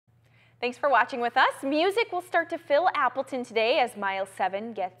Thanks for watching with us. Music will start to fill Appleton today as Mile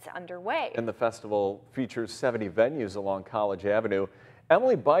 7 gets underway. And the festival features 70 venues along College Avenue.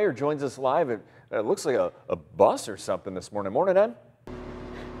 Emily Beyer joins us live. It looks like a bus or something this morning. Morning, Em.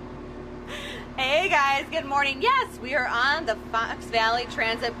 Hey guys, good morning. Yes, we are on the Fox Valley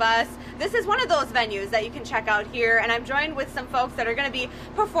Transit bus. This is one of those venues that you can check out here, and I'm joined with some folks that are going to be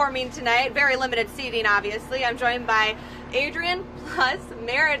performing tonight. Very limited seating, obviously. I'm joined by Adrian plus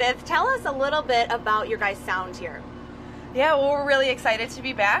Meredith. Tell us a little bit about your guys' sound here. Yeah, well, we're really excited to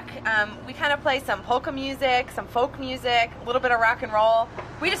be back. We kind of play some polka music, some folk music, a little bit of rock and roll.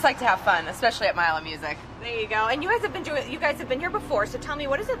 We just like to have fun, especially at Mile of Music. There you go. And you guys have been here before, so tell me,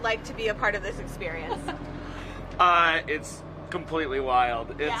 what is it like to be a part of this experience? It's completely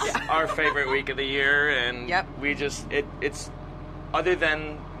wild. It's our favorite week of the year, and we just it's other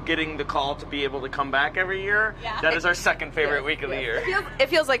than getting the call to be able to come back every year, that is our second favorite week of the year. It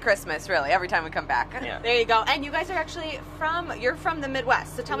feels like Christmas, really, every time we come back. Yeah. There you go. And you guys are actually you're from the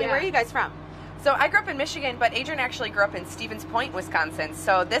Midwest, so tell me, where are you guys from? So I grew up in Michigan, but Adrian actually grew up in Stevens Point, Wisconsin.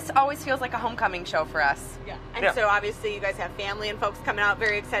 So this always feels like a homecoming show for us. Yeah. And so obviously you guys have family and folks coming out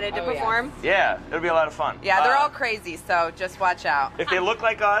very excited to perform. Yeah, it'll be a lot of fun. Yeah, they're all crazy, so just watch out. If they look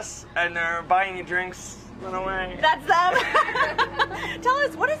like us and they're buying you drinks, run away. That's them. Tell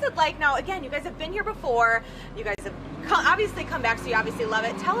us, what is it like now? Again, you guys have been here before. You guys have obviously come back, so you obviously love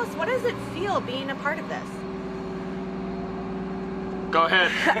it. Tell us, what does it feel being a part of this? Go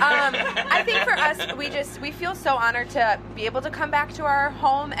ahead. I think for us, we feel so honored to be able to come back to our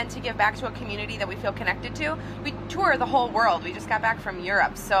home and to give back to a community that we feel connected to. We tour the whole world. We just got back from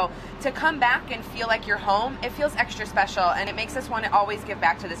Europe. So to come back and feel like you're home, it feels extra special, and it makes us want to always give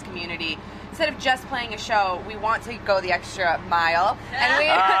back to this community. Instead of just playing a show, we want to go the extra mile, and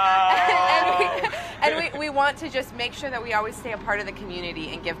we want to just make sure that we always stay a part of the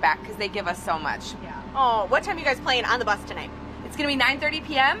community and give back, because they give us so much. Yeah. Oh, what time are you guys playing on the bus tonight? It's going to be 9:30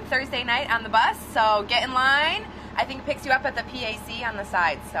 p.m. Thursday night on the bus, so get in line. I think it picks you up at the PAC on the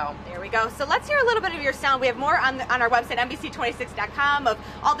side. So there we go. So let's hear a little bit of your sound. We have more on our website, NBC26.com, of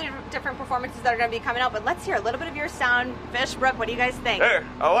all the different performances that are going to be coming out, but let's hear a little bit of your sound. Fish, Brooke, what do you guys think? There.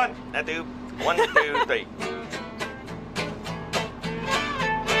 Oh, 1, 2, 1, 2, 3.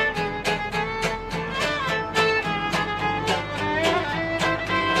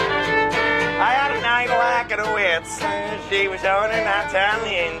 I had a night like a wits. She was showing her nighttime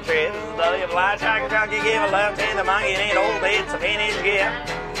interest. Though you fly, shark, drunk, you give a love to the monkey, and ain't old bits of pennies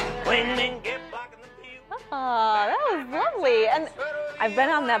gift. When men get blocking the pew. Oh, that was lovely. And I've been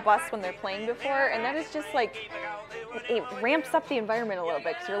on that bus when they're playing before, and that is just like, it ramps up the environment a little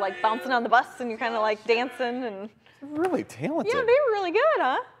bit, because you're like bouncing on the bus and you're kind of like dancing and. Really talented. Yeah, they were really good,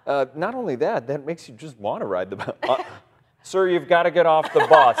 huh? Not only that makes you just want to ride the bus. Sir, you've got to get off the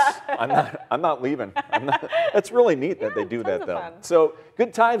bus. I'm not leaving. That's really neat that they do that, though. Fun. So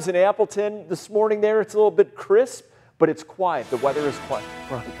good times in Appleton this morning there. It's a little bit crisp, but it's quiet. The weather is quiet.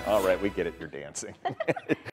 All right, we get it. You're dancing.